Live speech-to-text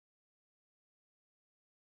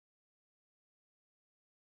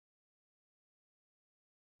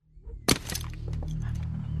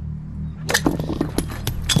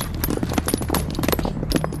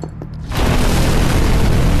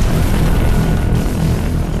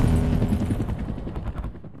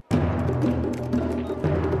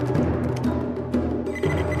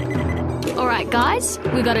Guys,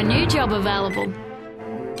 we got a new job available.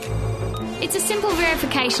 It's a simple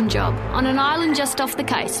verification job on an island just off the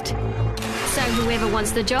coast. So whoever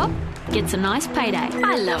wants the job gets a nice payday.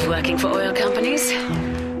 I love working for oil companies.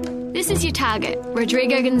 This is your target,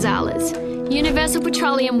 Rodrigo Gonzalez. Universal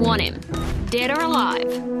Petroleum want him, dead or alive.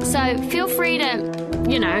 So feel free to,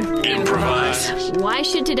 Improvise. Why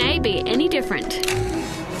should today be any different?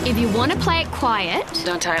 If you want to play it quiet...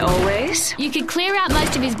 Don't I always? You could clear out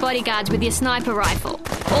most of his bodyguards with your sniper rifle.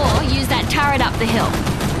 Or use that turret up the hill.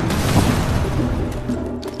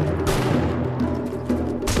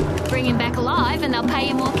 Bring him back alive and they'll pay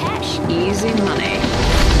you more cash. Easy money.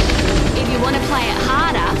 If you want to play it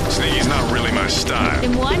harder... Sneaky's not really my style.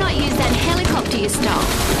 Then why not use that helicopter you stole?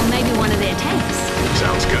 Or maybe one of their tanks?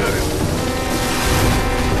 Sounds good.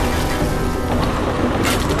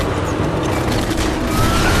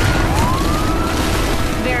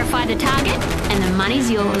 Verify the target, and the money's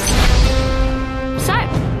yours. So,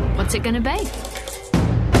 what's it going to be?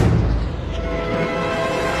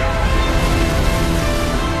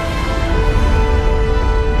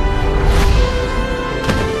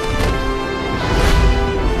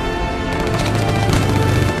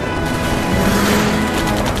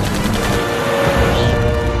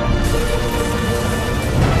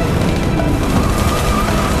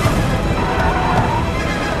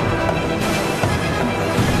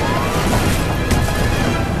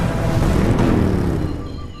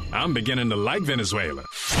 I'm beginning to like Venezuela.